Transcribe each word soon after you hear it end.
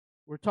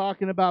We're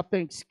talking about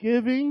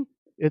Thanksgiving.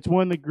 It's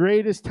one of the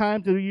greatest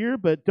times of the year,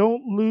 but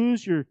don't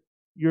lose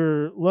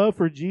your love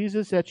for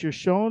Jesus that you're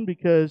shown,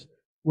 because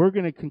we're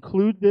going to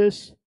conclude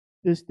this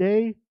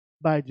day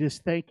by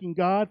just thanking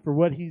God for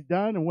what He's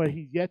done and what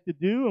He's yet to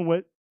do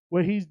and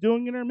what He's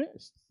doing in our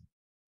midst.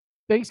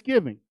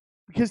 Thanksgiving,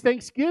 because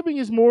Thanksgiving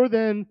is more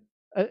than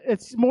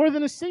it's more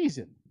than a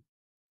season.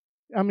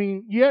 I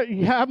mean, yeah,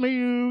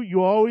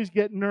 you always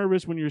get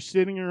nervous when you're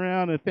sitting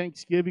around a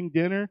Thanksgiving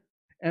dinner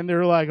and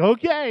they're like,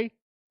 okay,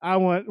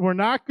 we're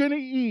not going to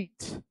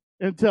eat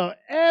until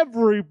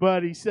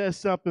everybody says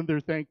something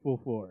they're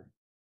thankful for.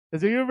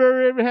 Has anyone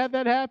ever had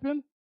that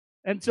happen?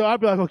 And so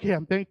I'd be like, okay,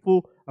 I'm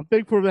thankful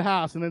for the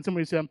house. And then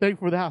somebody said, I'm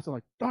thankful for the house. I'm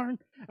like, darn,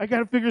 I got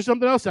to figure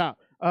something else out.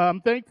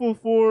 I'm thankful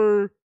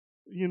for,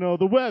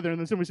 the weather. And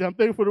then somebody said, I'm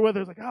thankful for the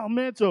weather. It's like, oh,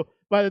 man. So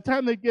by the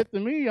time they get to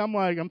me, I'm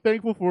like, I'm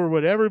thankful for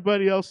what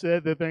everybody else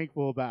said they're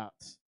thankful about.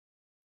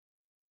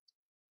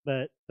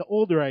 But the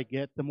older I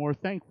get, the more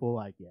thankful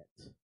I get.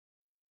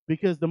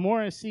 Because the more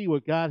I see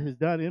what God has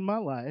done in my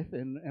life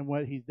and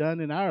what He's done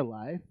in our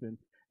life and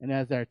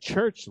as our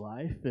church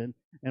life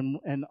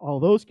and all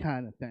those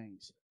kind of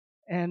things.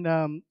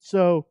 And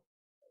so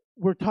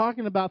we're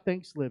talking about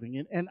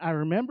Thanksgiving. And I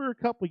remember a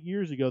couple of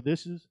years ago,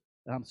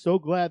 I'm so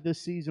glad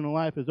this season of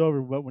life is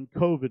over, but when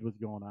COVID was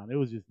going on, it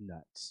was just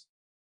nuts.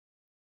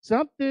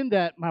 Something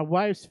that my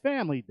wife's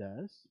family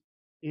does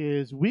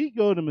is we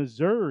go to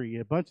Missouri,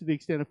 a bunch of the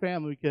extended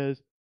family,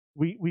 because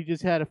we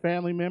just had a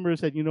family member who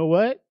said, you know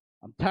what?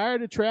 I'm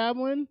tired of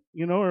traveling,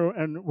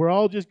 and we're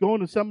all just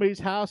going to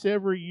somebody's house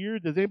every year.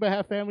 Does anybody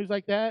have families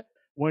like that?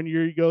 One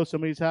year you go to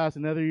somebody's house,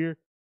 another year.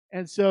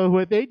 And so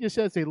what they just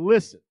said, say,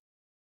 listen,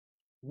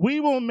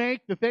 we will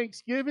make the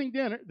Thanksgiving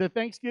dinner, the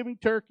Thanksgiving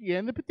turkey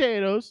and the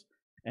potatoes,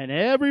 and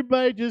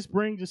everybody just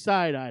brings a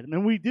side item.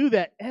 And we do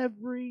that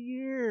every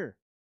year.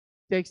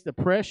 Takes the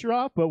pressure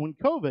off, but when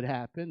COVID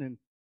happened and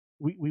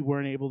we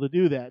weren't able to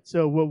do that.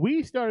 So what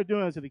we started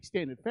doing as an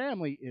extended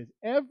family is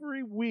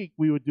every week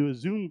we would do a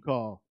Zoom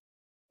call.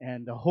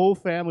 And the whole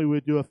family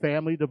would do a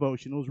family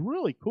devotion. It was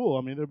really cool.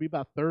 I mean, there'd be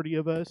about 30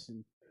 of us.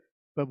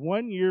 But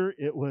one year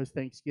it was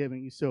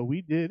Thanksgiving. So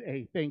we did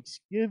a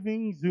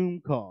Thanksgiving Zoom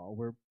call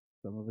where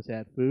some of us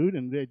had food.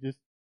 And they just,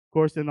 of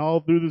course, then all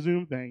through the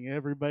Zoom thing,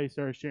 everybody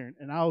started sharing.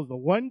 And I was the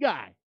one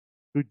guy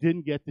who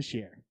didn't get to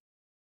share.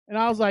 And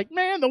I was like,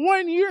 man, the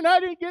one year and I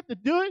didn't get to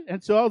do it.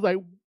 And so I was like,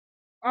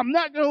 I'm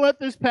not going to let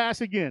this pass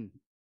again.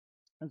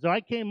 And so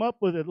I came up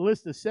with a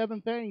list of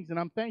 7 things, and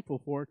I'm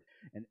thankful for it.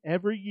 And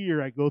every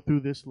year I go through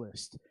this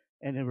list,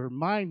 and it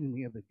reminded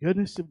me of the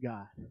goodness of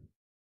God.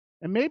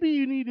 And maybe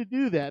you need to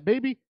do that.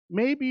 Maybe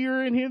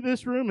you're in here in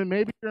this room, and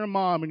maybe you're a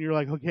mom, and you're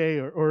like, okay,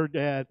 or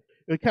dad.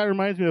 It kind of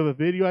reminds me of a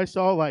video I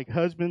saw, like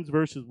husbands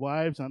versus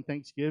wives on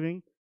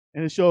Thanksgiving.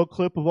 And it showed a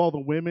clip of all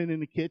the women in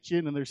the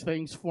kitchen, and there's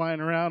things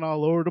flying around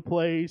all over the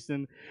place.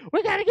 And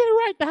we got to get it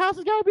right. The house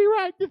has got to be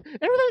right.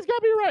 Everything's got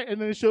to be right. And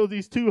then it shows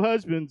these 2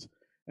 husbands,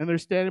 and they're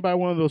standing by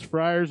one of those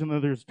fryers, and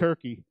then there's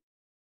turkey.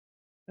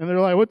 And they're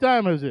like, what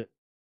time is it?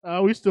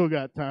 Oh, we still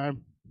got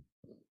time.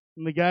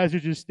 And the guys are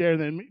just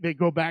staring. And they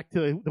go back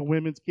to the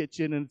women's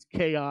kitchen, and it's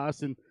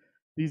chaos. And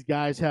these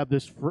guys have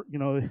this,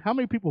 how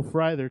many people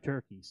fry their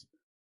turkeys?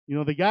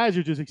 The guys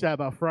are just excited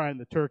about frying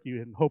the turkey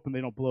and hoping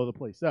they don't blow the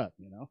place up,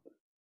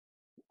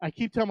 I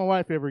keep telling my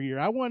wife every year,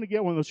 I want to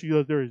get one of those. She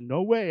goes, there is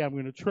no way I'm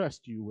going to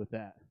trust you with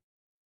that.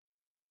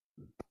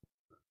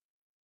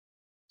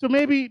 So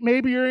maybe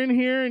you're in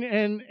here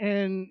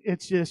and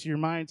it's just your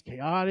mind's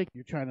chaotic.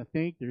 You're trying to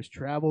think. There's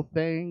travel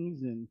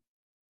things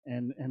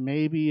and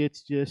maybe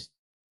it's just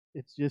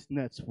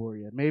nuts for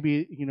you.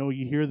 Maybe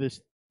you hear this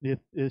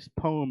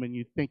poem and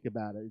you think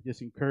about it. It's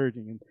just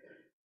encouraging. And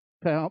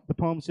the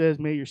poem says,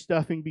 "May your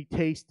stuffing be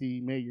tasty.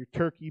 May your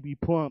turkey be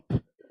plump.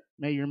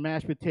 May your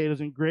mashed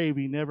potatoes and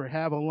gravy never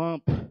have a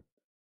lump.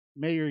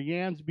 May your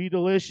yams be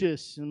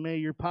delicious, and may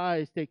your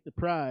pies take the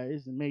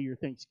prize, and may your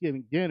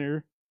Thanksgiving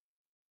dinner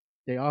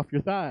stay off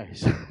your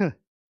thighs."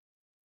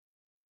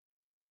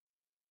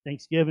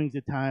 Thanksgiving's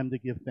a time to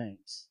give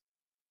thanks.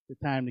 It's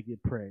a time to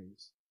give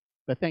praise.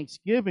 But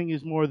Thanksgiving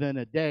is more than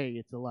a day,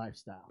 it's a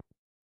lifestyle.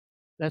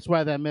 That's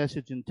why that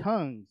message in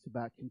tongues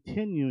about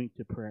continuing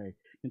to pray,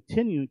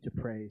 continuing to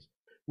praise.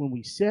 When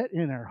we set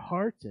in our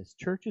hearts as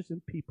churches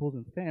and peoples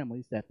and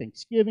families that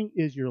Thanksgiving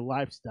is your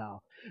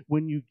lifestyle.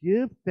 When you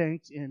give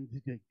thanks in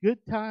the good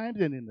times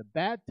and in the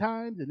bad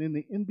times and in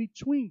the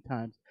in-between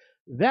times,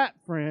 that,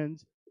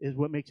 friends, is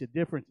what makes a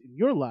difference in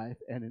your life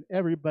and in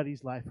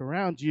everybody's life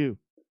around you.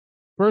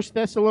 1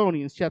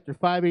 Thessalonians chapter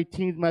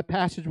 5:18 is my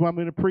passage what I'm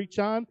going to preach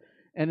on.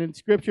 And in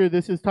Scripture,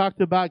 this is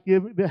talked about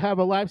have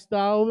a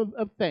lifestyle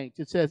of thanks.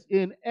 It says,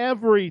 in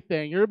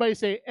everything. Everybody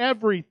say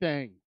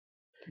everything.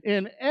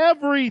 In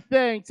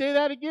everything. Say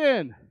that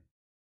again.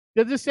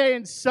 Does it say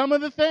in some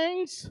of the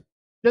things?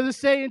 Does it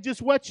say in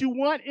just what you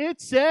want? It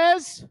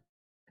says,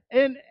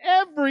 in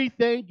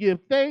everything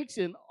give thanks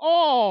in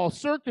all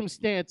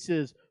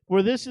circumstances,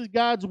 for this is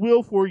God's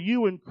will for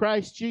you in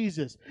Christ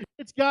Jesus.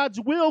 It's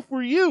God's will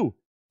for you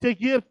to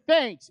give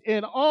thanks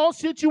in all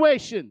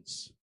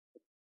situations.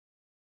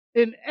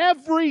 In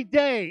every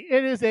day,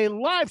 it is a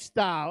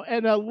lifestyle,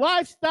 and a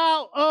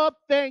lifestyle of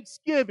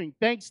thanksgiving.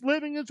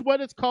 Thanksgiving is what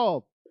it's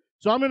called.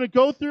 So I'm going to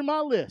go through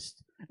my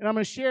list, and I'm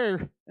going to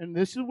share, and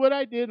this is what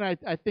I did, and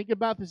I think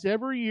about this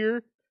every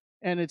year,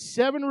 and it's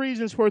 7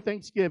 reasons for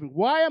Thanksgiving.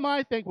 Why am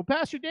I thankful?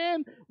 Pastor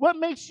Dan, what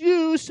makes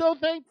you so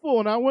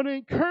thankful? And I want to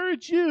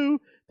encourage you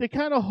to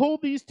kind of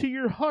hold these to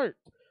your heart.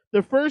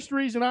 The first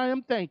reason I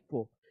am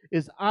thankful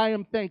is I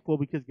am thankful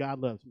because God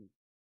loves me.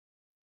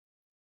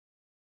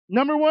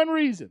 Number 1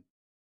 reason,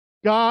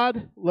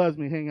 God loves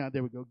me. Hang on,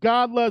 there we go.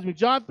 God loves me.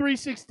 John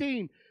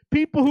 3:16.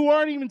 People who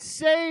aren't even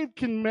saved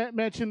can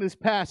mention this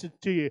passage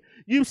to you.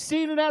 You've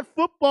seen it at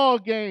football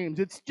games.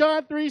 It's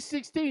John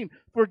 3:16.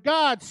 For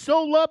God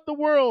so loved the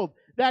world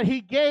that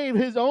he gave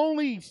his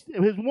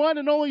one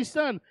and only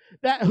Son,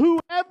 that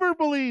whoever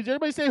believes,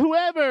 everybody say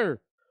whoever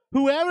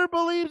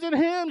believes in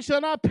him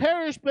shall not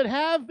perish but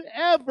have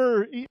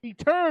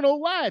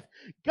eternal life.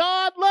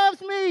 God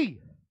loves me.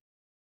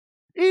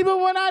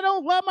 Even when I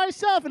don't love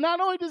myself. And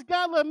not only does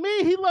God love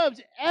me, he loves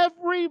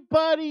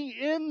everybody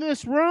in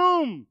this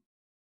room.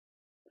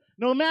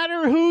 No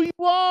matter who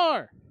you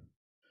are,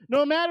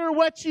 no matter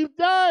what you've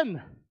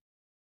done,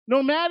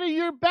 no matter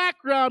your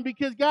background,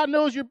 because God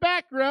knows your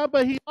background,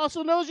 but he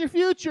also knows your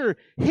future.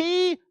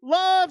 He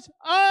loves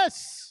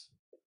us.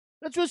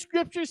 That's what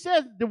Scripture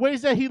says. The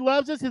ways that he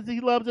loves us is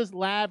he loves us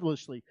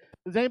lavishly.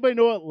 Does anybody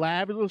know what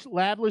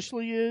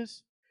lavishly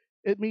is?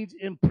 It means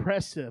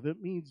impressive.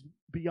 It means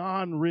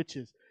beyond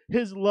riches.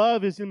 His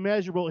love is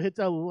immeasurable. It's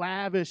a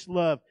lavish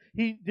love.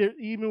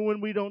 Even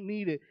when we don't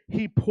need it,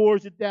 he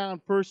pours it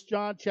down. 1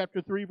 John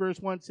chapter 3, verse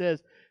 1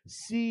 says,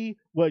 see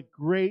what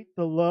great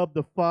the love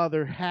the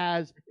Father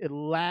has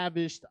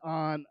lavished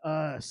on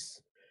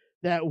us,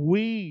 that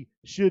we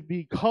should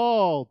be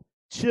called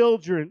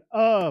children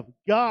of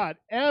God.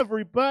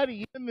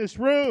 Everybody in this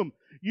room,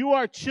 you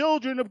are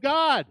children of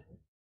God.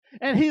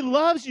 And he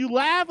loves you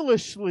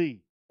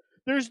lavishly.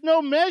 There's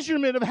no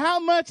measurement of how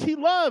much he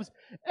loves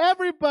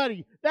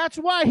everybody. That's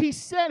why he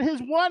sent his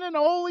one and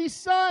only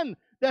Son,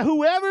 that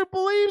whoever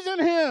believes in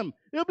him,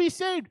 he'll be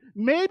saved.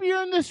 Maybe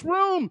you're in this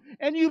room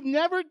and you've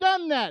never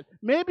done that.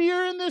 Maybe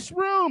you're in this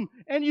room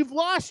and you've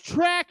lost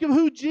track of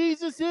who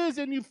Jesus is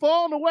and you've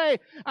fallen away.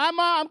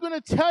 I'm going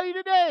to tell you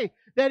today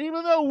that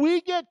even though we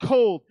get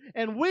cold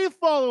and we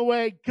fall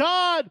away,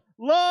 God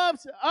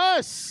loves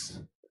us.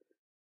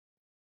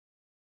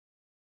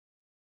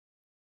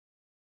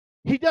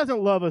 He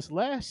doesn't love us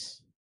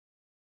less.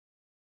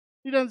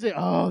 He doesn't say,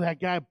 oh,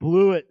 that guy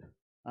blew it.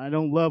 I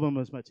don't love him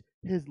as much.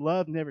 His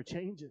love never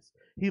changes.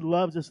 He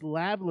loves us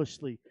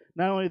lavishly.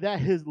 Not only that,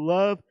 his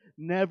love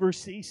never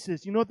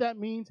ceases. You know what that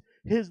means?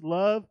 His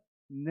love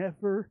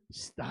never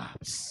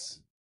stops.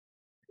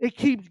 It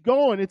keeps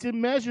going. It's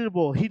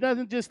immeasurable. He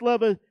doesn't just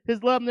love us.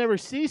 His love never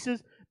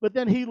ceases, but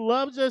then he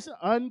loves us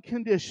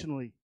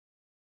unconditionally.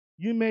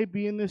 You may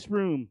be in this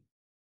room,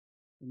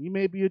 and you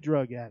may be a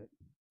drug addict.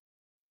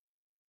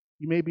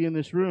 You may be in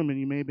this room and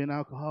you may be an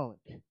alcoholic.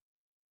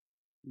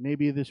 You may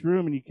be in this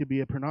room and you could be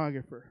a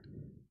pornographer.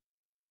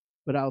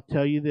 But I'll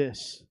tell you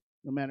this,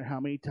 no matter how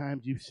many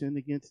times you've sinned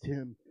against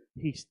him,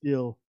 he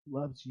still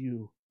loves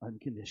you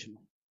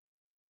unconditionally.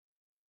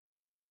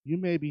 You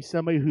may be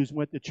somebody who's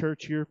went to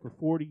church here for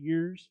 40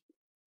 years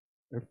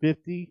or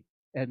 50,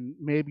 and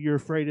maybe you're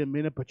afraid in a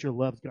minute, but your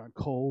love's gone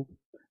cold.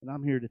 And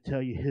I'm here to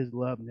tell you his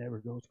love never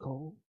goes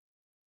cold.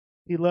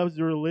 He loves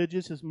the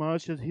religious as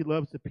much as he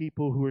loves the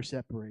people who are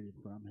separated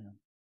from him.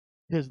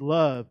 His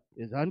love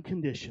is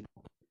unconditional,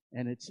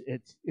 and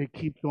it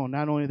keeps going.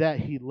 Not only that,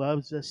 he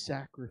loves us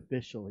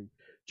sacrificially.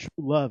 True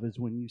love is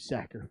when you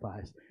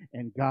sacrifice,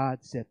 and God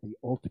set the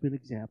ultimate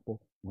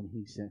example when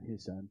he sent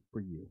his Son for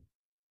you.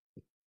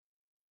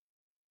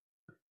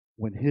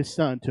 When his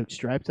Son took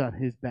stripes on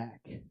his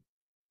back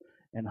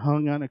and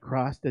hung on a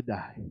cross to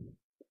die,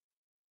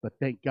 but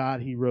thank God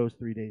he rose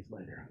 3 days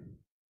later.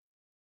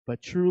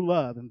 But true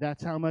love, and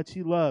that's how much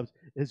he loves,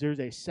 is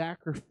there's a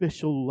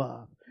sacrificial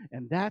love.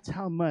 And that's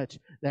how much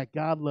that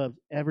God loves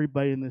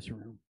everybody in this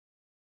room.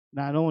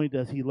 Not only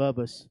does he love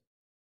us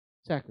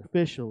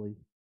sacrificially,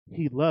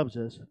 he loves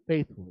us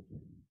faithfully.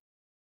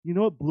 You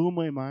know what blew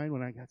my mind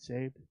when I got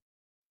saved?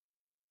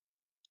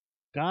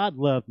 God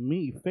loved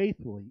me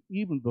faithfully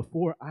even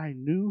before I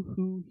knew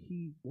who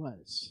he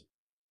was.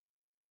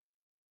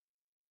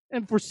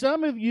 And for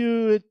some of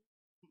you,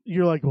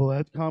 you're like, well,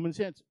 that's common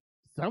sense.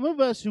 Some of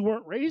us who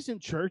weren't raised in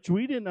church,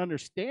 we didn't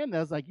understand that. I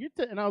was like,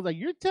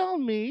 you're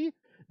telling me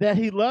that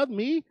he loved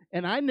me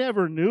and I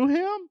never knew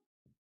him?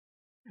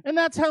 And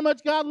that's how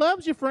much God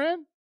loves you,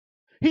 friend.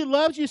 He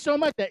loves you so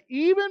much that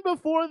even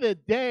before the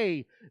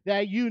day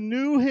that you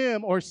knew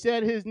him or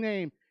said his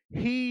name,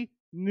 he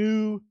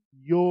knew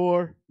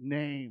your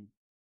name.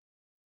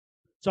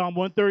 Psalm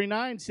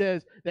 139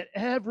 says that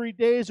every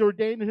day is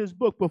ordained in his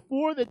book.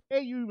 Before the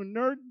day you even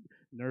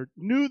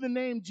knew the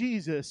name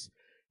Jesus,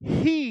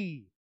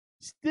 he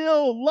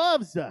still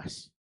loves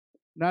us.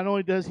 Not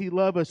only does he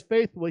love us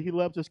faithfully, he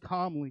loves us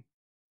calmly.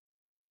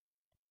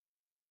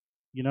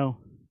 You know,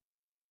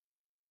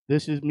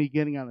 this is me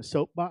getting on a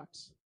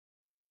soapbox.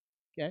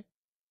 Okay?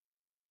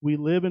 We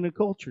live in a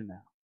culture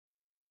now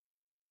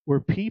where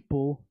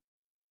people,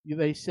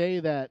 they say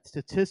that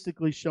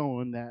statistically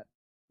shown that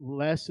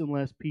less and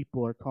less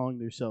people are calling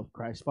themselves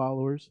Christ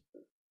followers.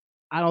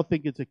 I don't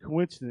think it's a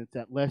coincidence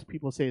that less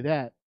people say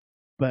that,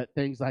 but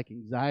things like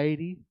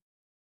anxiety,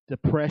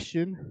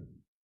 depression,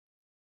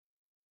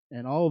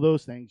 and all of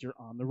those things are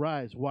on the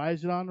rise. Why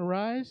is it on the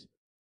rise?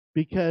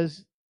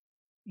 Because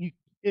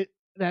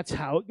that's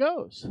how it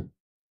goes.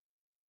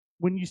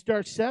 When you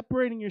start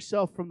separating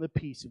yourself from the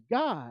peace of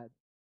God,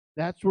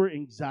 that's where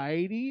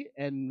anxiety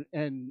and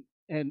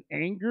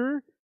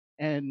anger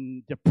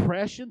and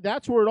depression,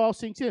 that's where it all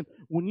sinks in.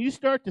 When you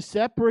start to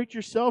separate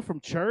yourself from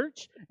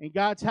church and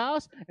God's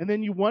house, and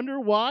then you wonder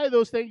why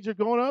those things are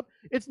going up,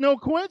 it's no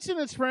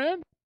coincidence,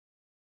 friend.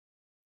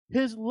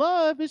 His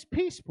love is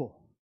peaceful.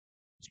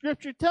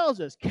 Scripture tells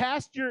us,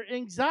 cast your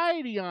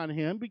anxiety on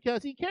him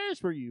because he cares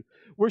for you.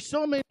 Where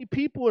so many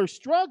people are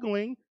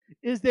struggling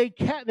is they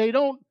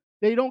don't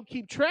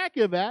keep track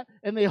of that,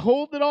 and they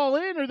hold it all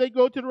in, or they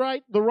go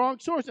to the wrong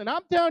source. And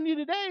I'm telling you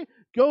today,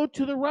 go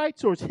to the right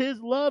source. His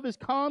love is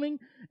calming,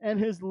 and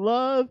his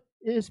love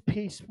is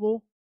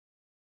peaceful.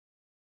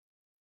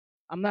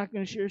 I'm not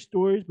going to share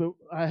stories, but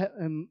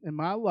in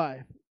my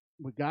life,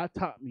 what God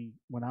taught me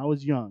when I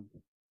was young,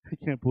 I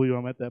can't believe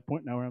I'm at that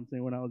point now where I'm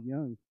saying when I was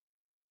young.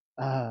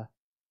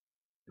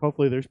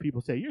 Hopefully there's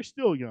people say, you're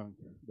still young.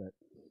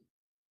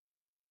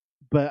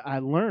 But I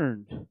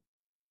learned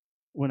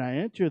when I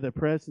enter the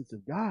presence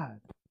of God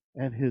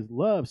and his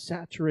love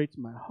saturates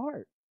my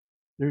heart,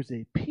 there's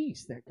a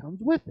peace that comes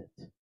with it.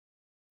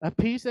 A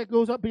peace that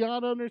goes up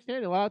beyond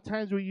understanding. A lot of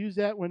times we use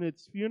that when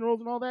it's funerals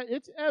and all that.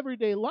 It's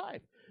everyday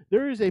life.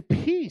 There is a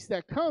peace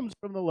that comes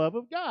from the love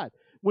of God.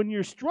 When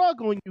you're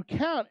struggling, you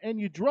count and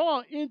you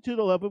draw into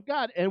the love of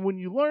God. And when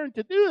you learn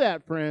to do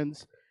that,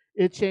 friends,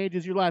 it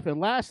changes your life.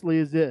 And lastly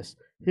is this: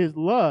 his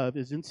love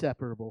is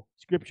inseparable.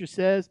 Scripture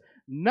says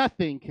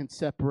nothing can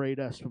separate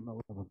us from the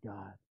love of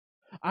God.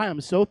 I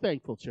am so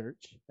thankful,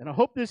 church, and I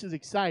hope this is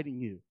exciting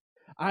you.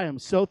 I am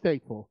so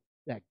thankful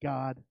that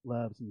God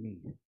loves me.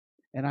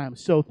 And I am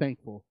so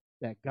thankful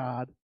that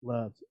God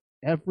loves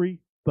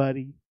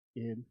everybody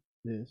in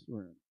this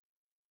room.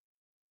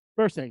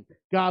 First thing,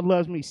 God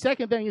loves me.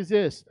 Second thing is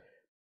this: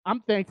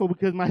 I'm thankful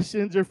because my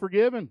sins are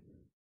forgiven.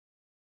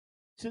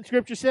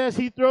 Scripture says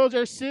he throws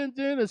our sins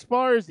in as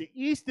far as the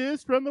east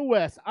is from the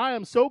west. I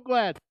am so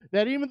glad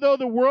that even though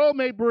the world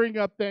may bring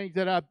up things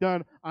that I've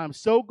done, I'm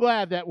so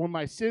glad that when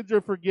my sins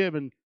are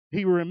forgiven,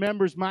 he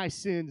remembers my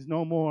sins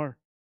no more.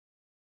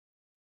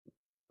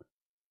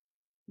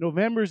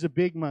 November is a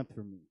big month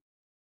for me.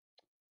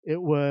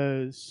 It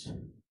was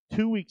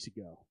 2 weeks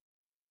ago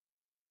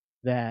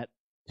that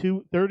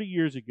 30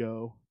 years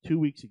ago, 2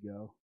 weeks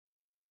ago,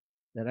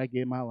 that I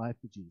gave my life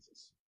to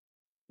Jesus.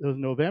 It was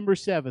November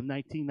 7th,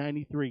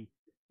 1993,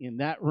 in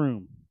that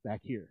room back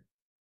here.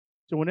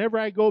 So whenever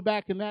I go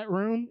back in that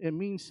room, it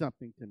means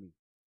something to me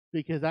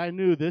because I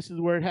knew this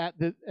is where it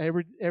happened.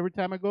 Every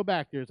time I go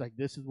back there, it's like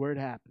this is where it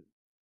happened.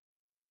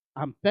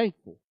 I'm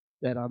thankful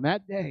that on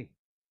that day,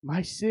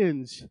 my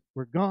sins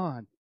were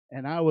gone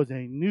and I was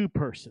a new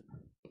person.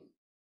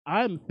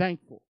 I'm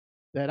thankful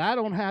that I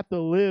don't have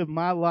to live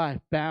my life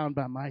bound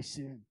by my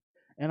sin.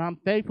 And I'm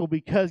thankful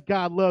because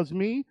God loves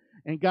me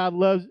and God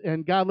loves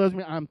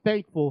me. I'm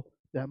thankful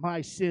that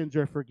my sins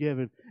are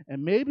forgiven.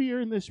 And maybe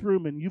you're in this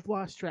room and you've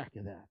lost track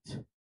of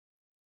that.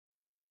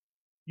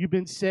 You've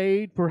been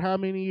saved for how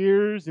many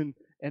years and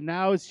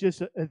now it's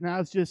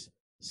just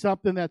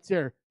something that's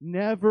there.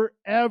 Never,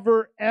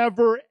 ever,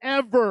 ever,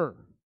 ever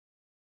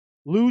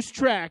lose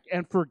track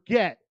and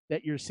forget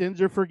that your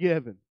sins are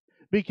forgiven.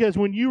 Because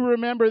when you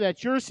remember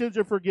that your sins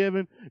are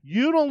forgiven,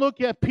 you don't look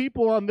at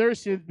people on their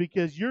sins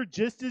because you're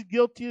just as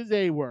guilty as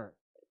they were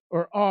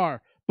or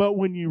are. But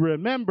when you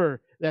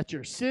remember that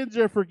your sins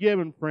are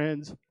forgiven,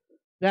 friends,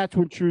 that's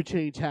when true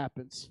change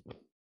happens.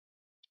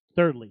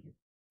 Thirdly,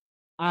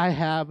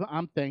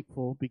 I'm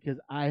thankful because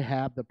I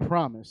have the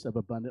promise of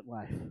abundant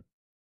life.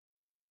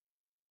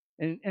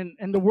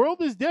 And the world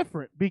is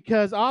different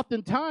because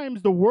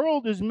oftentimes the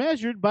world is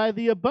measured by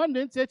the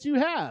abundance that you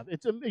have.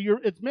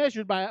 It's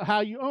measured by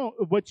how you own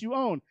what you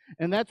own,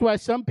 and that's why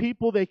some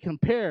people they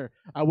compare.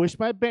 I wish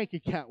my bank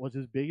account was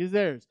as big as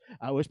theirs.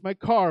 I wish my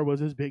car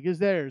was as big as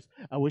theirs.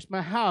 I wish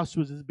my house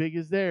was as big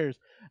as theirs.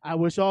 I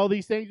wish all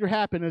these things were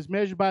happening as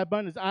measured by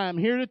abundance. I am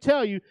here to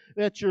tell you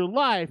that your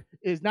life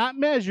is not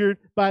measured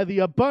by the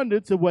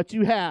abundance of what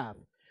you have.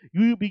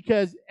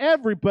 Because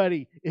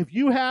everybody, if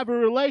you have a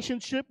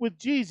relationship with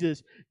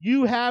Jesus,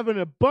 you have an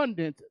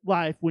abundant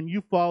life when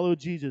you follow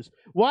Jesus.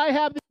 Why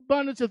have the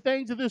abundance of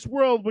things of this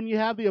world when you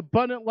have the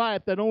abundant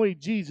life that only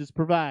Jesus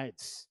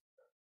provides?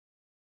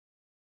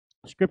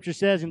 Scripture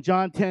says in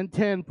John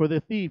 10:10, for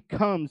the thief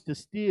comes to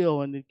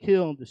steal and to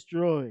kill and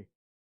destroy.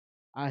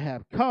 I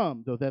have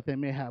come so that they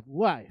may have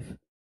life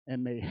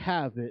and may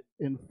have it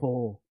in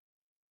full.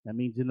 That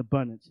means in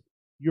abundance.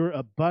 Your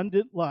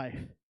abundant life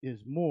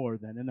is more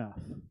than enough.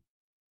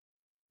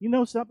 You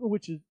know something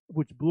which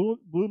blew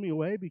me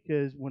away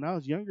because when I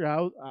was younger,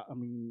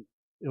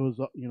 it was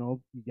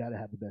you got to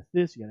have the best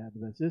this, you got to have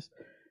the best this,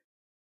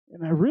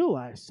 And I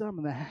realized some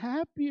of the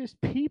happiest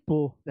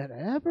people that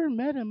I ever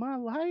met in my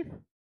life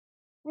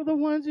were the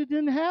ones who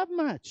didn't have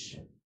much.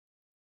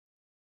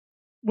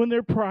 When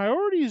their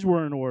priorities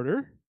were in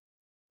order,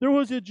 there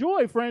was a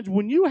joy, friends.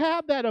 When you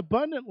have that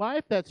abundant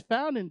life that's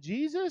found in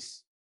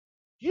Jesus,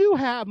 you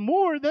have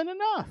more than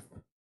enough.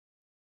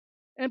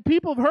 And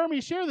people have heard me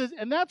share this,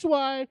 and that's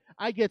why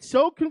I get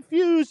so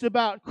confused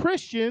about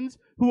Christians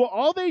who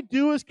all they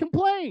do is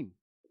complain.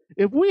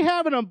 If we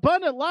have an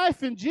abundant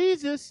life in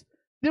Jesus,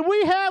 then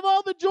we have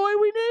all the joy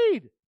we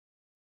need.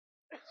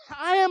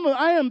 I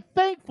am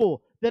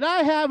thankful that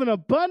I have an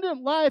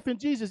abundant life in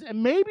Jesus.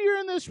 And maybe you're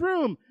in this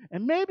room,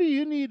 and maybe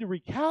you need to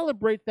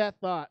recalibrate that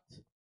thought.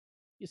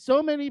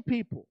 So many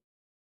people,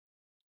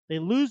 they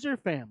lose their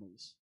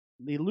families,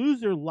 they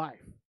lose their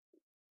life.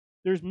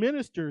 There's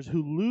ministers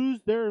who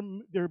lose their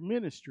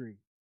ministry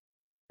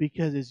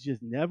because it's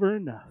just never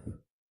enough.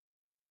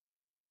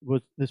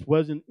 This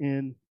wasn't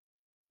in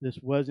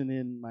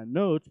my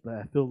notes, but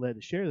I feel led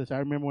to share this. I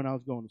remember when I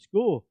was going to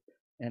school,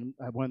 and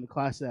one of the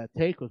classes I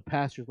take was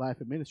Pastor's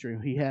Life and Ministry.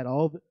 And he had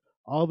all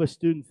of us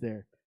students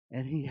there,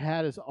 and he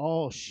had us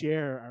all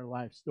share our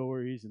life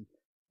stories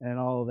and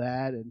all of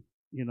that, and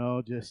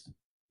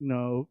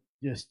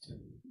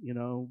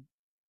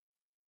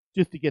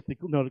just to get to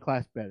know the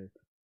class better.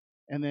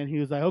 And then he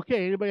was like,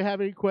 "Okay, anybody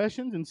have any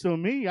questions?" And so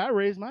I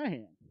raised my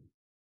hand.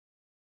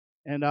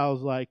 And I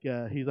was like,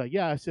 he's like,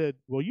 "Yeah." I said,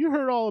 "Well, you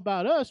heard all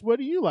about us. What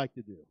do you like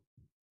to do?"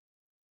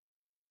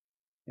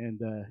 And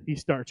he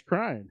starts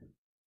crying.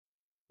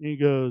 And he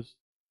goes,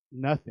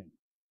 "Nothing."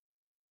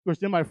 Of course,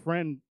 then my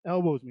friend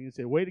elbows me and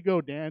said, "Way to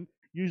go, Dan.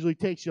 Usually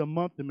takes you a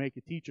month to make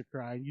a teacher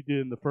cry, and you did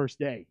it in the first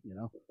day,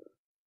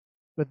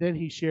 But then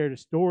he shared a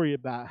story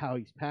about how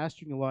he's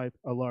pastoring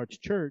a large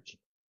church,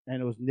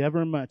 and it was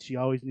never much. He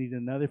always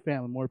needed another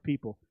family, more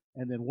people.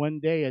 And then one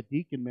day,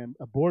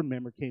 a board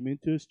member came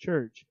into his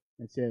church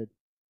and said,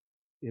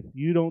 "If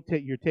you don't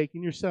you're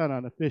taking your son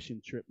on a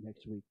fishing trip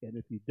next week, and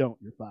if you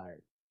don't, you're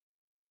fired."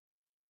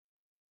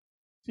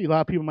 See, a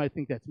lot of people might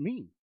think that's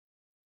mean.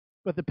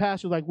 But the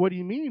pastor's like, "What do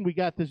you mean? We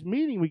got this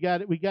meeting. We got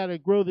to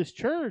grow this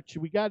church.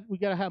 We got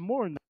to have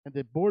more." And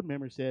the board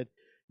member said,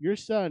 "Your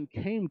son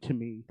came to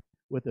me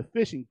with a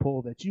fishing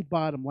pole that you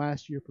bought him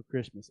last year for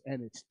Christmas,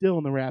 and it's still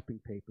in the wrapping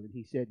paper. And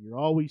he said, you're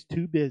always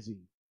too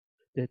busy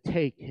to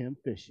take him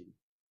fishing."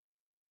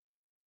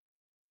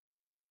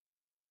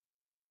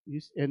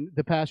 And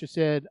the pastor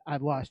said,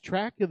 "I've lost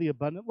track of the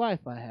abundant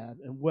life I have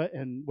and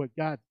what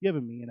God's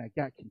given me, and I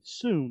got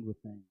consumed with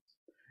things."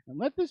 And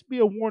let this be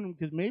a warning,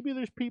 because maybe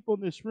there's people in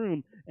this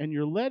room, and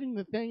you're letting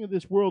the thing of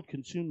this world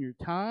consume your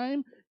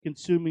time,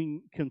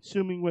 consuming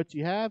what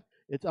you have.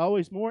 It's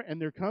always more,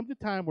 and there comes a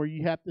time where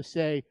you have to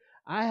say,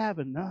 "I have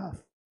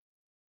enough.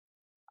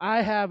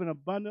 I have an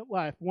abundant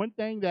life." One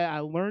thing that I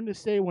learned to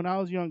say when I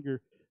was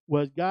younger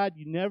was, "God,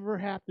 you never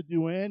have to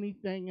do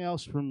anything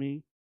else for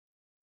me,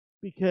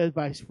 because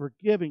by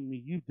forgiving me,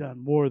 you've done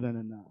more than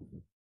enough."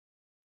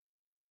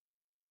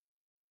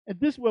 And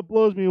this is what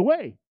blows me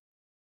away.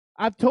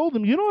 I've told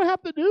him, "You don't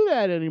have to do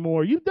that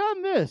anymore. You've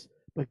done this."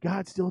 But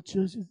God still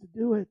chooses to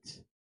do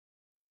it.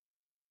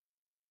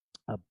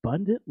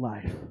 Abundant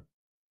life,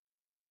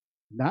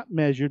 not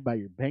measured by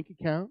your bank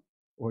account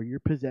or your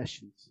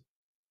possessions.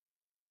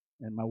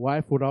 And my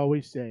wife would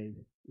always say,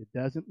 "It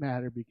doesn't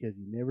matter because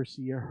you never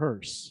see a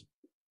hearse."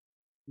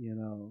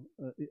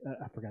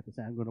 I forgot to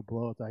say, I'm going to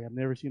blow it. It's like, "I've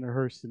never seen a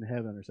hearse in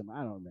heaven," or something.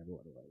 I don't remember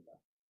what it was.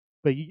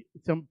 But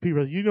some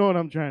people, you know what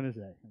I'm trying to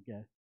say,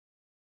 okay?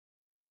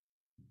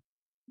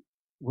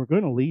 We're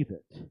going to leave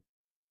it,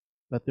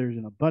 but there's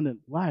an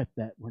abundant life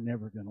that we're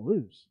never going to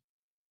lose.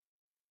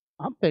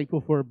 I'm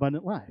thankful for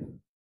abundant life.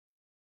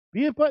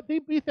 Be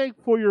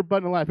thankful for your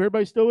abundant life.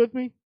 Everybody still with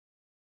me?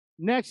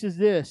 Next is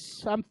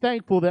this. I'm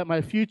thankful that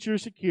my future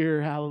is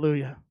secure.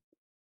 Hallelujah.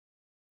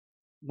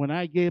 When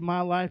I gave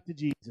my life to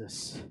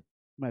Jesus,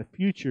 my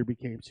future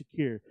became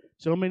secure.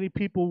 So many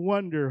people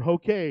wonder,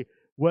 okay,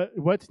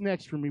 what's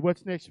next for me?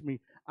 What's next for me?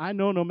 I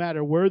know no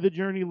matter where the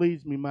journey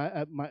leads me,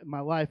 my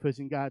life is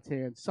in God's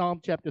hands.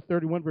 Psalm chapter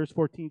 31, verse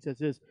 14 says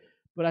this,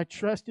 "But I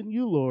trust in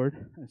you,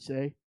 Lord," I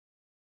say.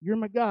 "You're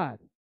my God.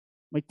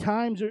 My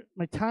times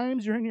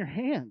are in your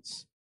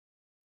hands.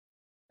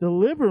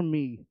 Deliver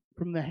me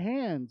from the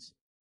hands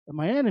of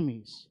my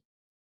enemies,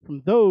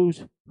 from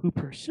those who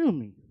pursue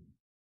me."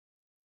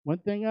 One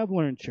thing I've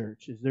learned,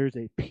 church, is there's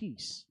a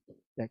peace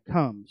that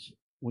comes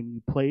when you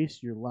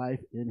place your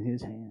life in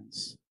his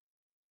hands.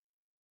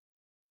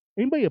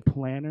 Anybody a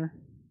planner?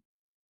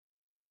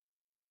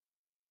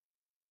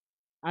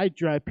 I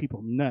drive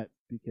people nuts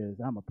because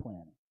I'm a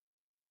planner.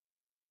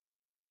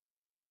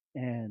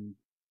 And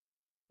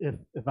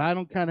if I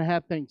don't kind of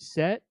have things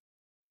set,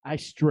 I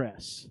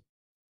stress.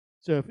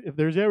 So if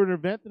there's ever an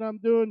event that I'm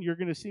doing, you're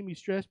going to see me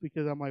stress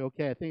because I'm like,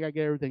 okay, I think I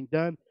get everything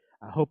done.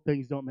 I hope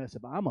things don't mess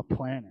up. I'm a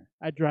planner.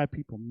 I drive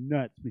people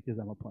nuts because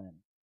I'm a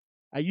planner.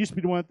 I used to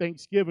be the one at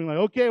Thanksgiving, like,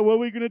 "Okay, what are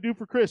we going to do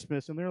for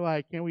Christmas?" And they're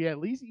like, "Can we at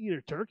least eat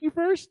a turkey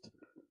first?"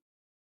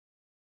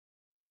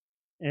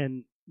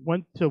 And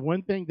one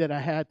thing that I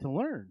had to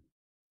learn,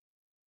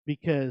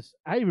 because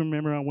I even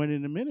remember I went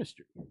into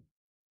ministry.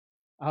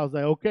 I was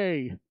like,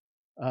 okay,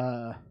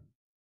 I'm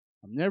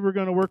never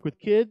going to work with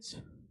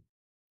kids.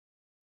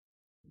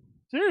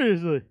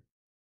 Seriously.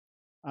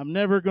 I'm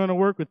never going to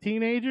work with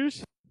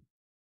teenagers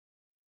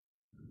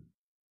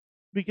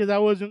because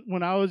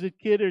when I was a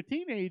kid or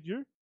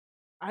teenager,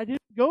 I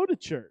didn't go to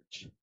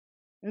church.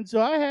 And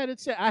so I had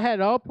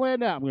it all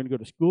planned out. I'm going to go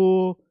to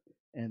school,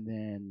 and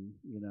then,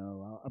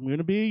 I'm going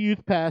to be a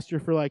youth pastor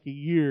for like a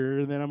year,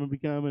 and then I'm going to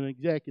become an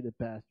executive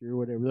pastor or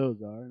whatever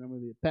those are, and I'm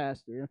going to be a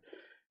pastor,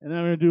 and then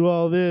I'm going to do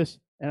all this.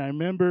 And I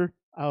remember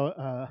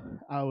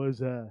I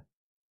was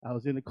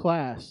in a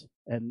class,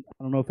 and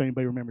I don't know if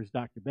anybody remembers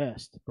Dr.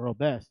 Best, Earl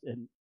Best,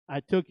 and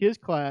I took his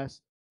class.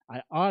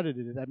 I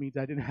audited it. That means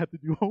I didn't have to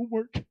do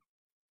homework,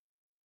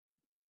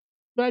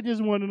 but I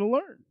just wanted to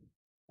learn.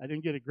 I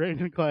didn't get a grade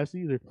in the class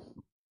either.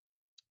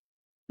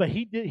 But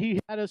he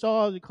had us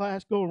all as a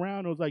class go around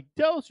and was like,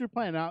 tell us your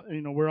plan out.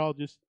 And, we're all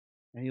just,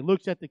 and he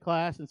looks at the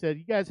class and said,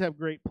 you guys have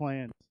great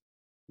plans.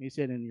 And he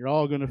said, and you're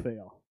all going to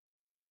fail.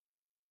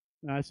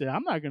 And I said,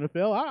 I'm not going to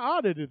fail. I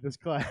audited this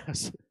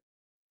class.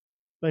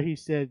 But he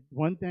said,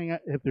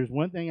 if there's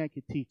one thing I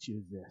could teach you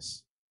is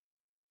this.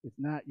 It's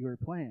not your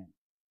plan.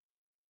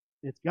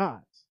 It's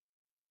God's.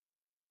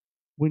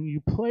 When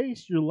you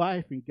place your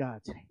life in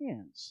God's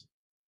hands,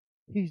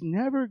 He's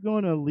never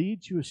going to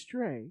lead you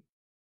astray,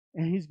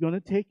 and He's going to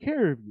take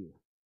care of you.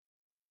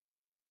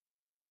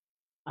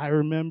 I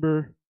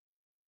remember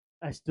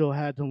I still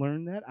had to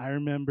learn that. I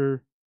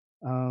remember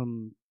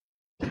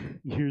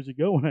years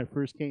ago when I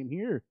first came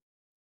here,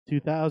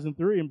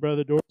 2003, and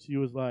Brother Dorsey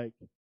was like,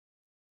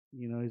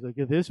 he's like,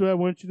 this is what I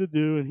want you to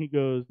do. And he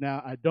goes,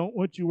 now, I don't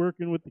want you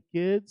working with the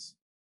kids,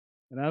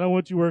 and I don't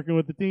want you working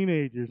with the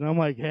teenagers. And I'm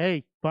like,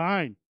 hey,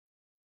 fine.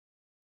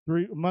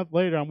 A month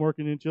later, I'm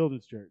working in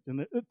children's church.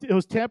 And it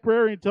was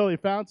temporary until they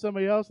found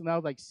somebody else, and that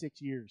was like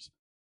 6 years.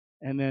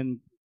 And then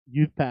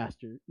youth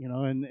pastor,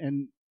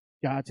 and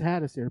God's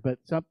had us there. But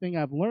something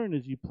I've learned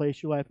is you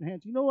place your life in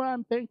hands. You know what?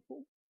 I'm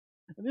thankful.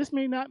 And this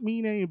may not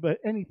mean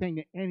anything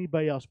to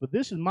anybody else, but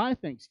this is my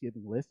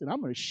Thanksgiving list, and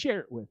I'm going to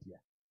share it with you.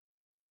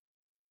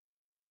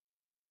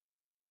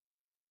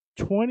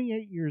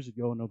 28 years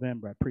ago in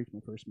November, I preached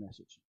my first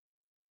message.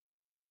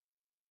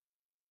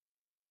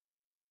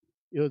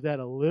 It was at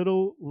a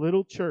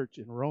little church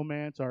in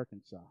Romance,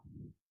 Arkansas.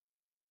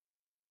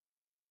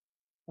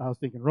 I was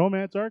thinking,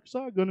 Romance,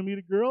 Arkansas, going to meet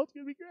a girl, it's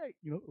going to be great.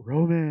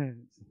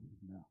 Romance.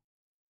 No.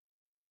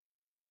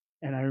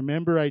 And I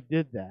remember I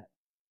did that.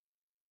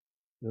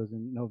 It was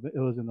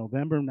in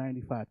November of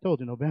 95. I told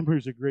you, November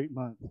is a great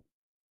month.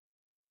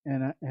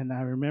 And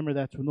I remember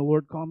that's when the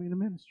Lord called me into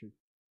ministry.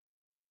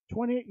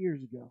 28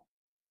 years ago.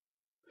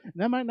 And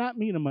that might not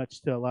mean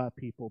much to a lot of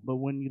people, but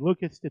when you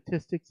look at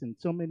statistics and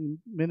so many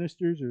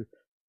ministers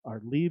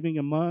are leaving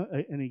in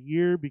a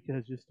year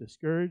because just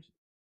discouraged,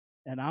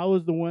 and I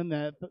was the one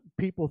that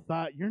people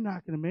thought, you're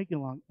not going to make it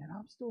long, and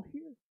I'm still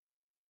here.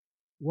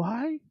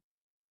 Why?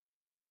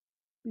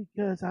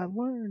 Because I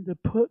learned to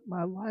put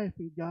my life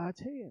in God's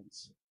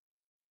hands.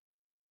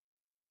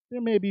 There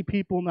may be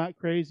people not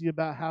crazy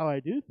about how I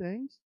do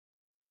things,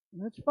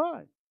 and that's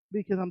fine,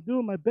 because I'm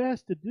doing my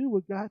best to do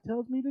what God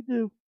tells me to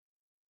do.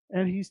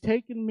 And He's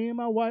taken me and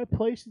my wife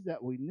places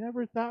that we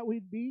never thought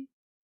we'd be,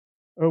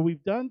 or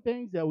we've done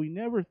things that we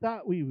never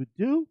thought we would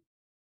do.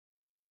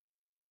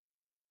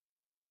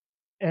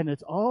 And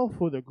it's all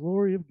for the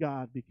glory of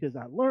God, because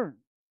I learned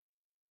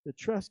to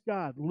trust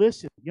God.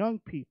 Listen, young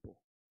people,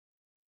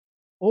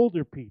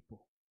 older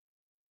people,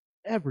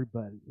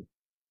 everybody.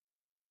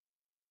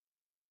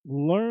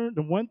 Learn.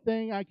 The one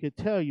thing I could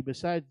tell you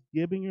besides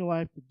giving your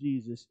life to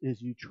Jesus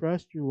is you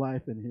trust your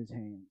life in His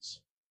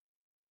hands.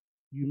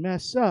 You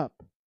mess up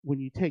when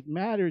you take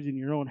matters in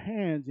your own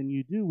hands and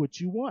you do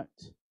what you want.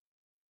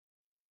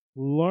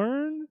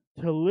 Learn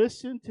to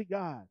listen to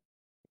God.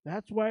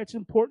 That's why it's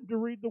important to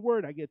read the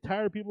Word. I get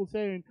tired of people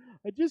saying,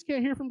 I just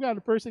can't hear from God.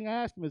 The first thing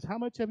I ask them is, how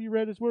much have you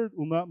read His Word?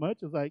 Well, not much.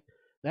 It's like,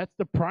 that's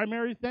the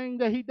primary thing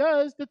that He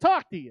does to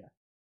talk to you.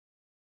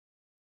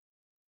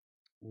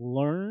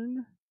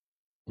 Learn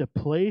to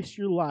place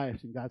your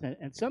lives in God's hands.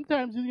 And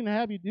sometimes He's going to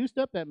have you do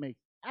stuff that makes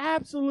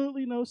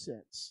absolutely no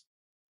sense.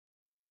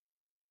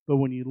 But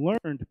when you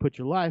learn to put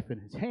your life in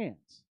His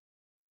hands,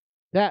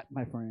 that,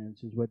 my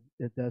friends, is what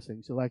it does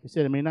things. So like I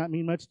said, it may not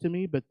mean much to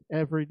me, but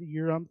every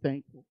year I'm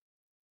thankful,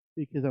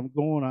 because I'm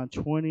going on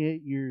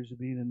 28 years of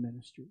being in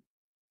ministry.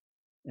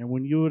 And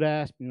when you would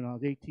ask me when I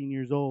was 18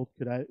 years old,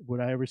 would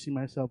I ever see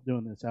myself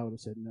doing this, I would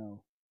have said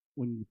no.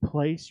 When you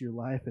place your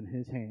life in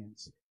His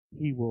hands,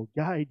 He will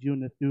guide you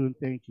into doing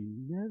things you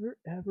never,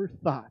 ever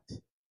thought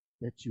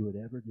that you would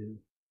ever do.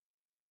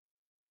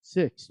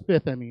 Fifth,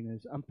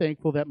 is I'm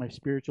thankful that my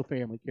spiritual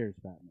family cares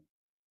about me.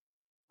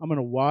 I'm going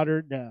to water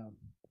it down.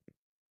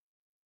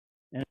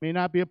 And it may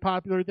not be a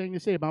popular thing to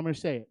say, but I'm going to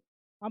say it.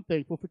 I'm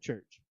thankful for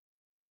church.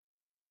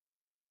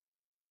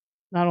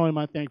 Not only am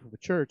I thankful for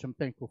church, I'm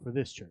thankful for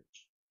this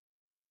church.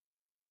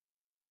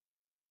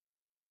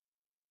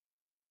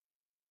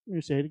 I'm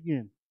going to say it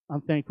again.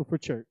 I'm thankful for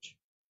church.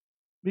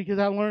 Because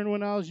I learned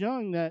when I was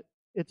young that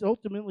It's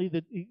ultimately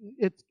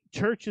it's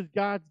church is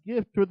God's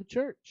gift for the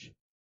church.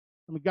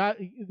 I mean,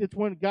 it's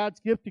one of God's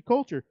gift to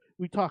culture.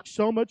 We talk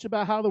so much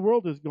about how the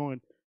world is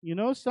going. You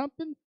know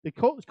something? The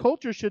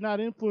culture should not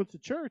influence the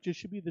church. It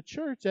should be the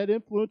church that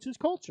influences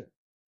culture.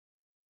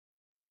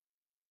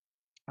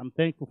 I'm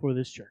thankful for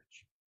this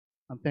church.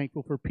 I'm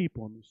thankful for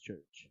people in this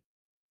church.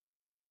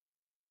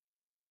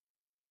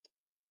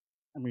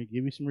 I'm going to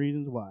give you some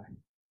reasons why.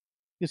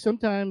 Because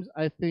sometimes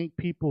I think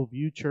people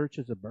view church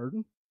as a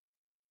burden.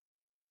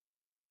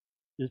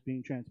 Just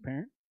being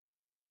transparent.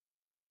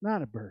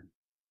 Not a burden.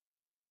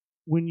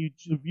 When you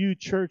view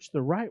church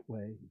the right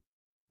way,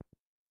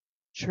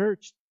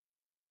 church,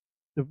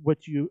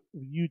 what you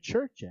view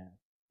church as,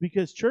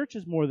 because church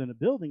is more than a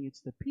building,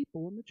 it's the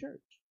people in the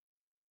church.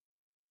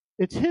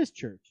 It's His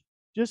church.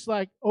 Just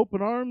like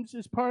Open Arms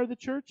is part of the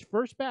church,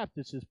 First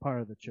Baptist is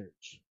part of the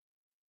church.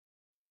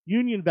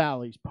 Union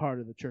Valley is part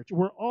of the church.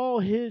 We're all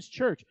His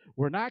church.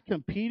 We're not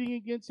competing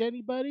against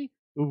anybody.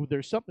 If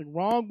there's something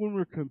wrong when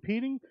we're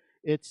competing,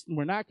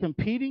 we're not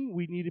competing.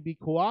 We need to be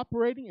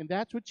cooperating, and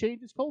that's what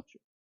changes culture.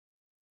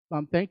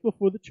 I'm thankful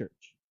for the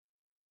church.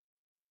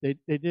 They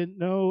didn't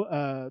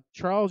know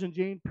Charles and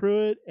Jane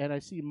Pruitt, and I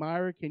see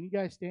Myra. Can you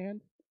guys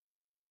stand?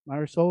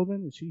 Myra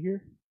Sullivan, is she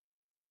here?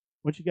 I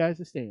want you guys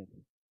to stand.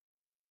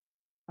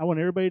 I want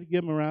everybody to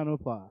give them a round of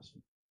applause.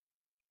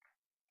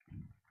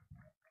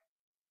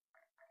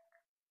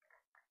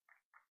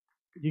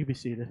 You can be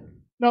seated.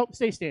 Nope,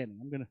 stay standing.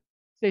 I'm gonna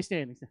stay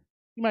standing.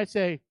 You might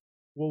say,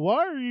 "Well,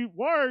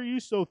 why are you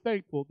so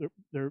thankful?"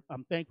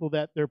 I'm thankful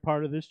that they're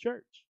part of this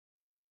church.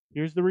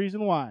 Here's the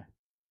reason why.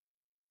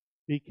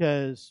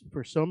 Because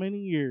for so many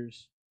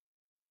years,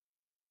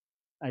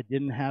 I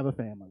didn't have a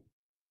family.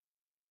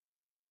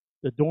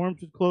 The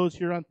dorms would close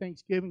here on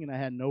Thanksgiving, and I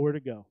had nowhere to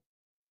go.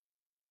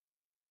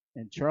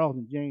 And Charles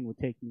and Jane would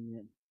take me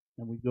in,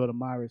 and we'd go to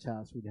Myra's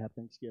house. We'd have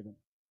Thanksgiving.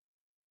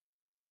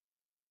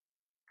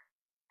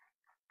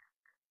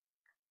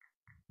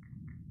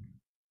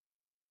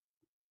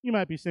 You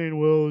might be saying,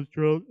 "Well,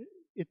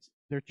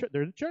 they're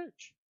the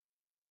church."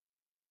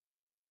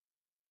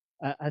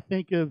 I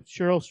think of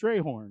Cheryl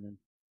Strayhorn,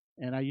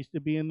 and I used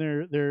to be in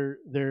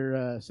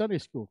their Sunday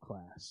school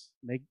class.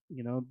 They,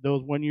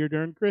 those one year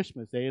during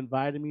Christmas, they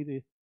invited me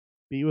to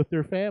be with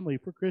their family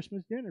for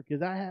Christmas dinner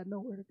because I had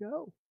nowhere to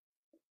go.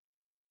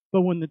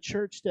 But when the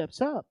church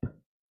steps up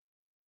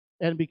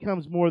and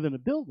becomes more than a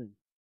building,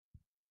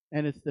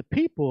 and it's the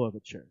people of a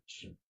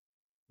church,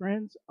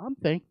 friends, I'm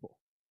thankful.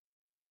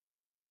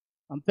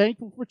 I'm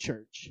thankful for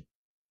church,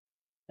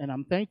 and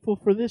I'm thankful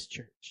for this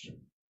church.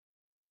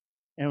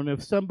 And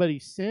if somebody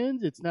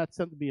sins, it's not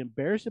something to be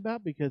embarrassed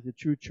about, because the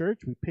true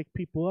church, we pick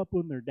people up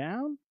when they're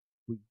down,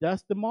 we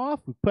dust them off,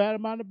 we pat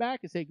them on the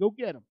back and say, "Go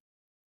get them."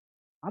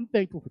 I'm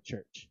thankful for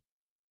church.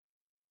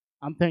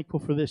 I'm thankful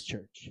for this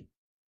church.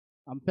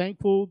 I'm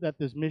thankful that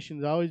this mission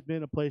has always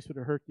been a place for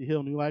the hurt to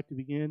heal, new life to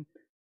begin.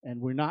 And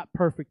we're not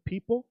perfect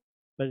people,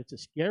 but it's a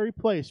scary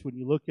place when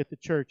you look at the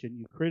church and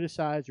you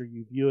criticize or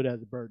you view it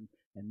as a burden.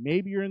 And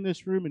maybe you're in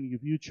this room and you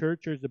view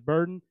church as a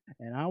burden,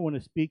 and I want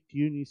to speak to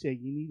you and you say,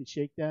 you need to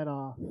shake that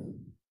off.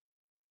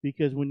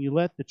 Because when you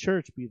let the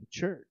church be the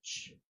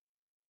church,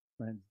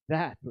 friends,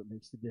 that's what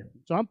makes the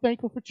difference. So I'm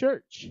thankful for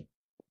church.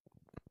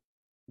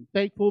 I'm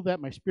thankful that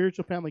my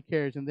spiritual family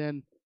cares. And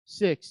then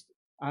sixth,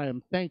 I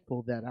am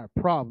thankful that our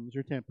problems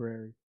are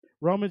temporary.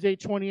 Romans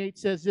 8:28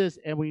 says this,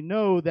 "And we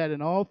know that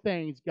in all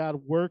things God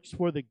works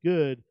for the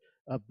good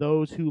of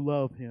those who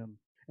love Him."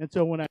 And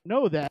so when I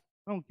know that,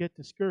 I don't get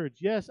discouraged.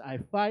 Yes, I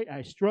fight,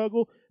 I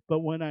struggle,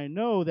 but when I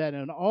know that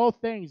in all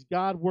things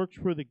God works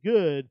for the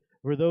good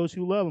for those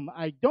who love Him,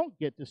 I don't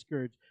get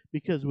discouraged,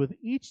 because with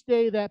each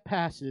day that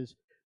passes,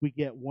 we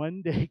get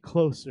one day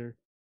closer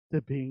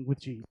to being with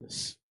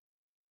Jesus.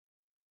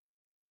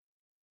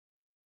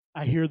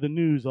 I hear the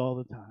news all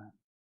the time.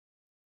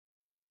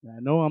 And I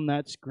know I'm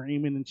not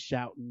screaming and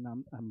shouting.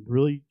 I'm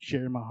really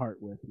sharing my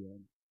heart with you.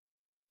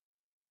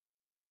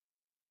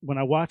 When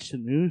I watch the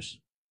news,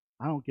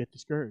 I don't get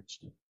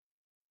discouraged.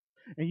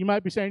 And you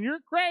might be saying, "You're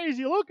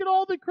crazy. Look at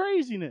all the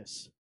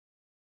craziness.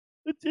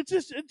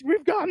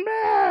 We've gone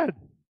mad."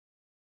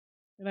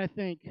 And I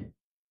think,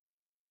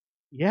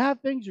 yeah,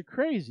 things are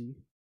crazy,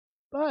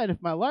 but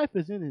if my life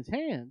is in His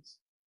hands,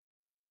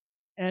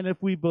 and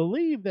if we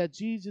believe that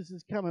Jesus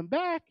is coming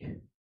back,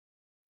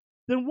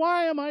 then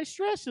why am I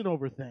stressing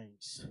over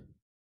things?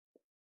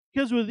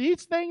 Because with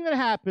each thing that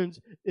happens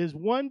is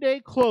one day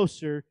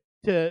closer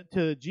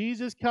to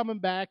Jesus coming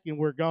back, and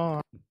we're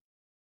gone.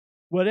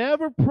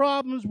 Whatever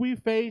problems we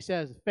face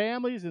as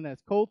families and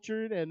as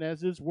culture and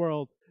as this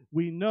world,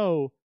 we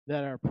know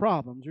that our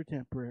problems are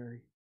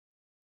temporary.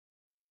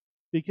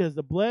 Because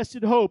the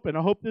blessed hope, and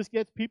I hope this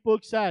gets people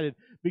excited,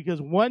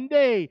 because one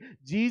day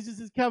Jesus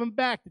is coming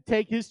back to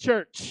take His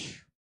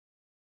church.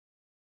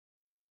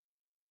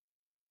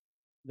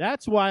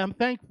 That's why I'm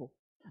thankful.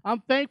 I'm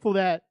thankful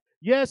that,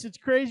 yes, it's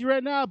crazy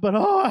right now, but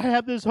I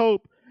have this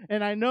hope.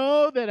 And I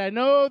know that I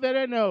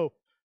know.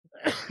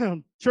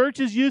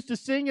 Churches used to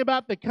sing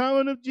about the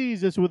coming of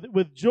Jesus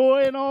with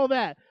joy and all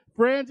that.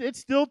 Friends, it's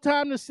still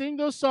time to sing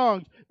those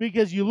songs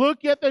because you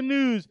look at the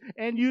news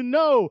and you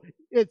know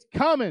it's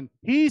coming.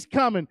 He's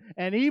coming.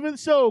 And even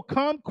so,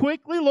 come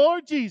quickly,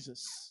 Lord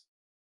Jesus.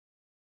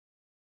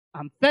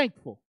 I'm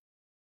thankful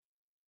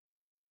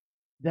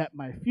that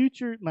my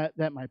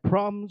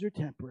problems are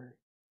temporary.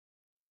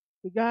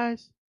 But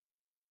guys,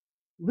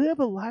 live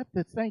a life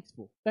that's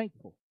thankful.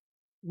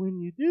 When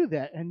you do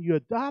that and you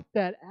adopt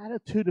that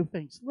attitude of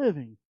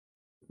thanksgiving,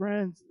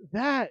 friends,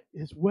 that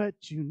is what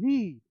you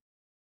need.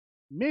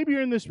 Maybe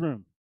you're in this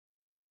room,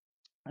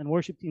 and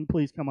worship team,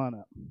 please come on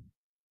up.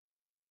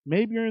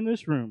 Maybe you're in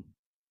this room,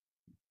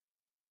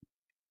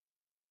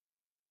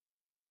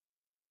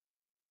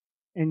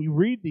 and you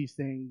read these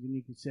things, and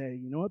you can say,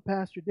 you know what,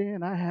 Pastor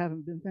Dan, I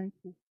haven't been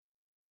thankful.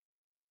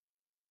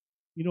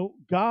 You know,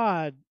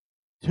 God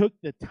took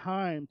the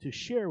time to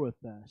share with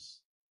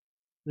us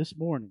this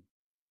morning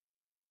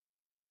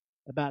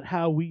about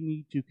how we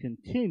need to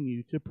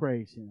continue to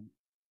praise Him.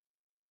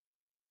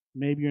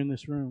 Maybe you're in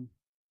this room,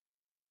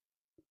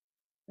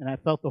 and I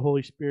felt the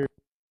Holy Spirit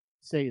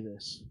say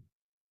this.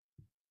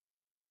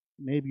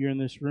 Maybe you're in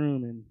this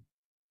room and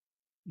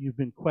you've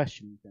been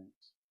questioning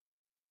things.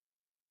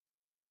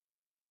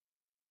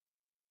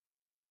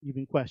 You've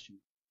been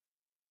questioning.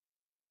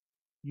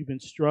 You've been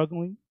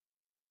struggling.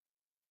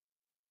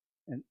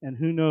 And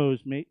who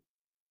knows,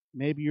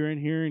 maybe you're in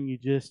here and you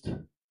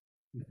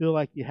feel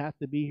like you have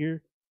to be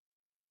here.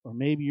 Or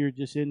maybe you're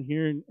just in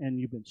here and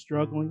you've been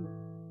struggling.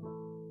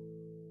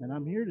 And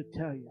I'm here to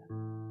tell you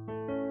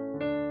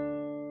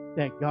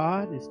that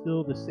God is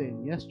still the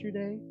same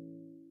yesterday,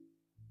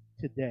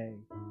 today,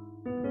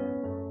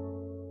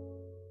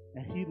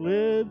 and He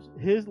lives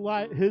His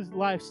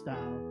lifestyle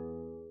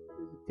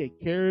to take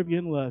care of you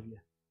and love you.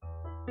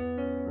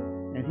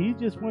 And He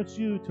just wants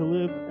you to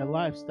live a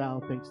lifestyle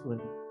of thanksgiving.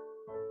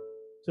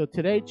 So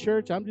today,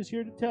 church, I'm just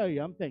here to tell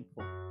you I'm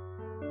thankful.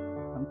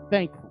 I'm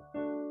thankful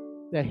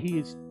that He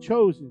has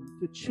chosen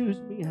to choose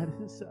me as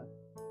His son.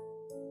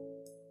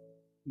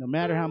 No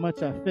matter how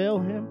much I fail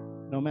Him,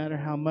 no matter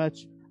how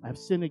much I've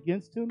sinned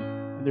against Him,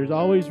 and there's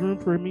always room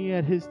for me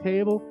at His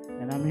table,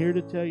 and I'm here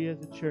to tell you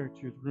as a church,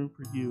 there's room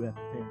for you at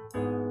the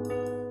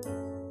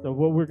table. So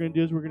what we're going to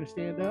do is we're going to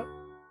stand up.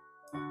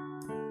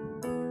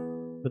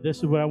 But this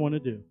is what I want to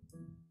do.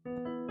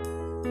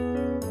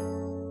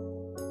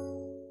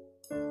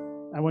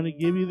 I want to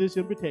give you this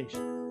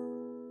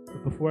invitation.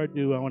 But before I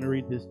do, I want to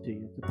read this to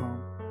you. It's a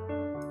poem.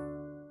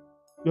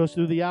 It goes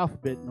through the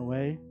alphabet in a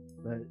way,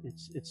 but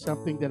it's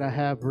something that I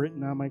have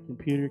written on my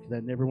computer because I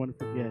never want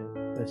to forget it.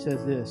 But it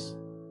says this: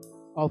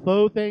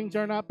 although things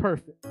are not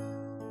perfect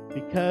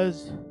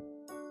because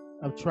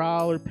of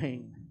trial or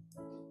pain,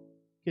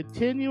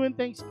 continue in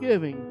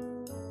thanksgiving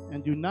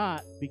and do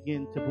not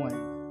begin to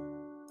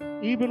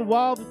blame. Even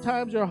while the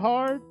times are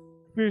hard,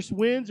 fierce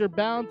winds are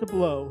bound to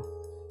blow,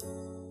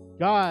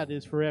 God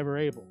is forever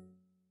able.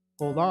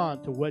 Hold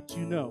on to what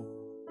you know.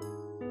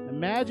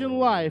 Imagine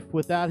life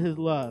without His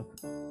love.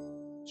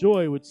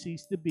 Joy would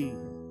cease to be.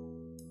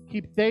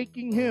 Keep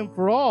thanking Him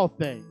for all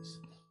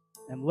things,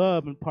 and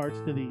love imparts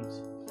to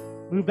these.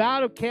 Move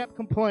out of camp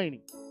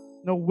complaining.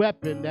 No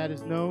weapon that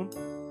is known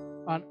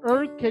on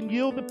earth can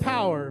yield the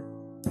power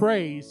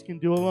praise can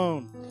do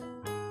alone.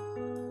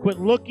 Quit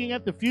looking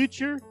at the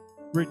future.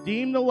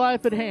 Redeem the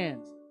life at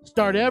hand.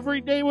 Start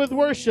every day with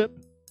worship.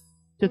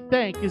 To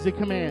thank is a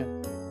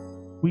command.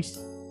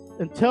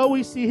 Until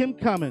we see Him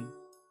coming,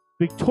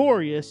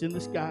 victorious in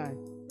the sky,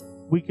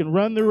 we can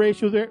run the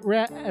race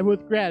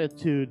with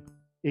gratitude,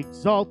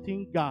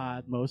 exalting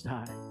God Most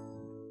High.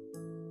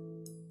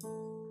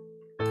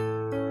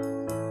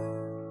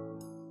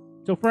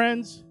 So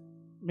friends,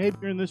 maybe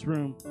you're in this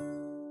room.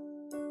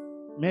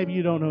 Maybe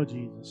you don't know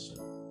Jesus.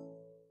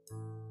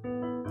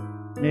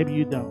 Maybe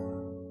you don't.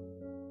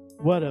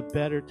 What a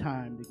better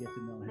time to get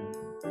to know Him.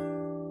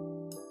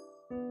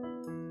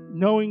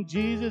 Knowing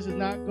Jesus is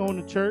not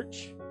going to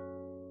church.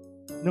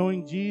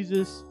 Knowing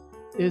Jesus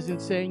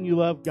isn't saying you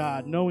love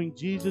God. Knowing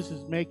Jesus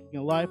is making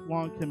a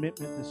lifelong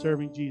commitment to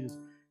serving Jesus.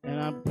 And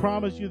I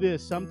promise you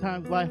this,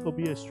 sometimes life will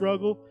be a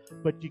struggle,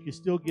 but you can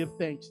still give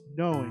thanks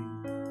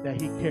knowing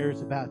that He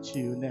cares about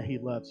you and that He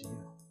loves you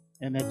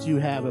and that you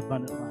have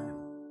abundant life.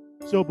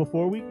 So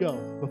before we go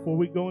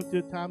into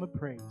a time of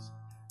praise,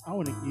 I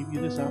want to give you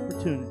this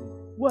opportunity.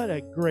 What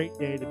a great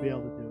day to be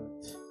able to do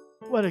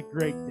it. What a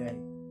great day.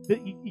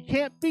 You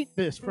can't beat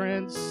this,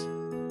 friends.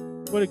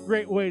 What a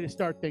great way to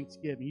start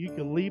Thanksgiving. You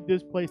can leave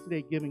this place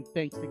today giving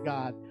thanks to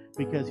God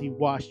because He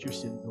washed your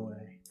sins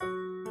away.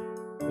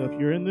 So if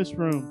you're in this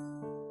room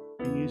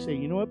and you say,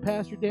 you know what,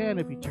 Pastor Dan,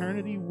 if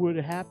eternity would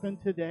have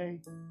happened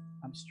today,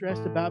 I'm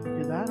stressed about it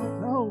because I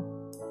don't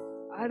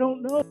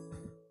know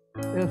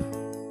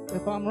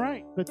if I'm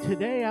right. But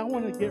today I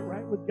want to get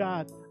right with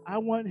God. I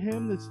want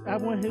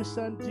His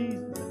Son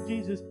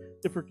Jesus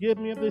to forgive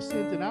me of this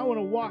sins, and I want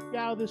to walk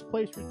out of this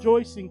place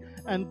rejoicing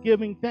and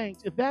giving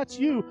thanks. If that's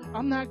you,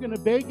 I'm not going to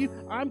beg you.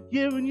 I'm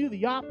giving you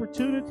the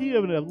opportunity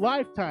of a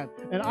lifetime,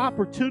 an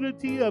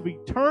opportunity of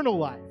eternal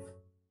life.